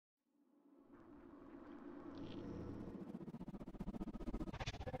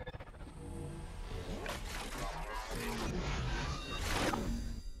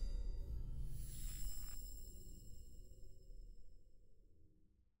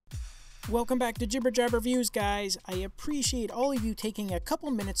Welcome back to Jibber Jabber Reviews, guys. I appreciate all of you taking a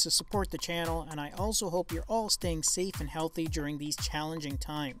couple minutes to support the channel, and I also hope you're all staying safe and healthy during these challenging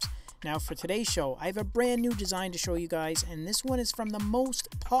times. Now for today's show, I have a brand new design to show you guys, and this one is from the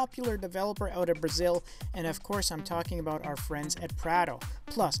most popular developer out of Brazil, and of course I'm talking about our friends at Prado.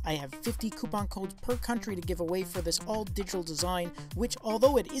 Plus, I have 50 coupon codes per country to give away for this all-digital design, which,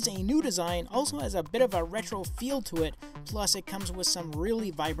 although it is a new design, also has a bit of a retro feel to it. Plus, it comes with some really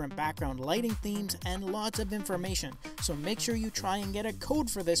vibrant background lighting themes and lots of information, so make sure you try and get a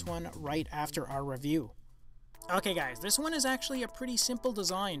code for this one right after our review. Okay guys, this one is actually a pretty simple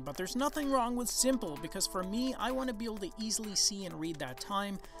design, but there's nothing wrong with simple, because for me, I want to be able to easily see and read that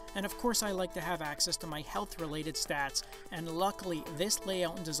time, and of course I like to have access to my health related stats, and luckily this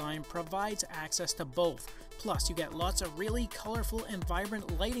layout and design provides access to both. Plus, you get lots of really colorful and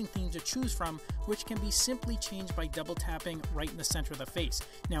vibrant lighting themes to choose from, which can be simply changed by double tapping right in the center of the face.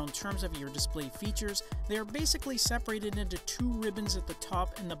 Now, in terms of your display features, they are basically separated into two ribbons at the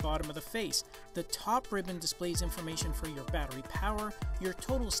top and the bottom of the face. The top ribbon displays information for your battery power, your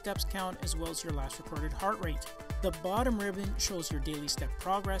total steps count, as well as your last recorded heart rate. The bottom ribbon shows your daily step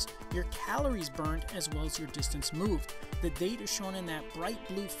progress, your calories burned, as well as your distance moved. The date is shown in that bright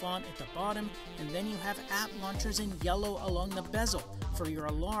blue font at the bottom, and then you have app launchers in yellow along the bezel for your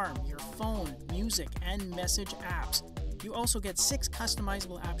alarm, your phone, music, and message apps. You also get 6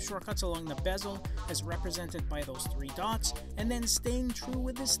 customizable app shortcuts along the bezel, as represented by those 3 dots, and then staying true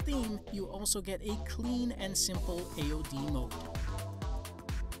with this theme, you also get a clean and simple AOD mode.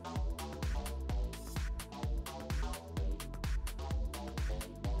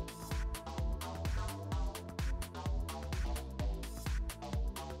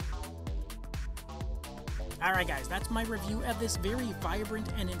 Alright guys, that's my review of this very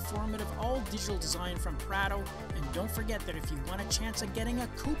vibrant and informative all-digital design from Prado, and don't forget that if you want a chance at getting a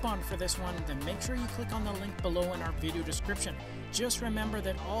coupon for this one, then make sure you click on the link below in our video description. Just remember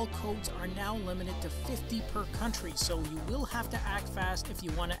that all codes are now limited to 50 per country, so you will have to act fast if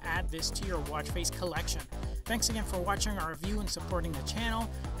you want to add this to your watch face collection. Thanks again for watching our review and supporting the channel,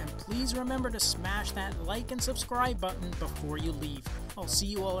 and please remember to smash that like and subscribe button before you leave. I'll see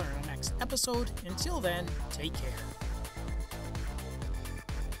you all in our next episode. Until then, take care.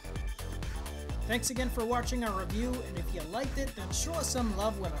 Thanks again for watching our review, and if you liked it, then show us some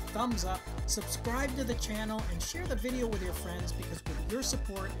love with a thumbs up, subscribe to the channel, and share the video with your friends, because with your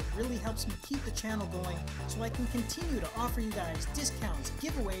support, it really helps me keep the channel going so I can continue to offer you guys discounts,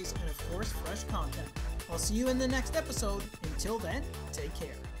 giveaways, and of course, fresh content. I'll see you in the next episode. Until then, take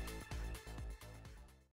care.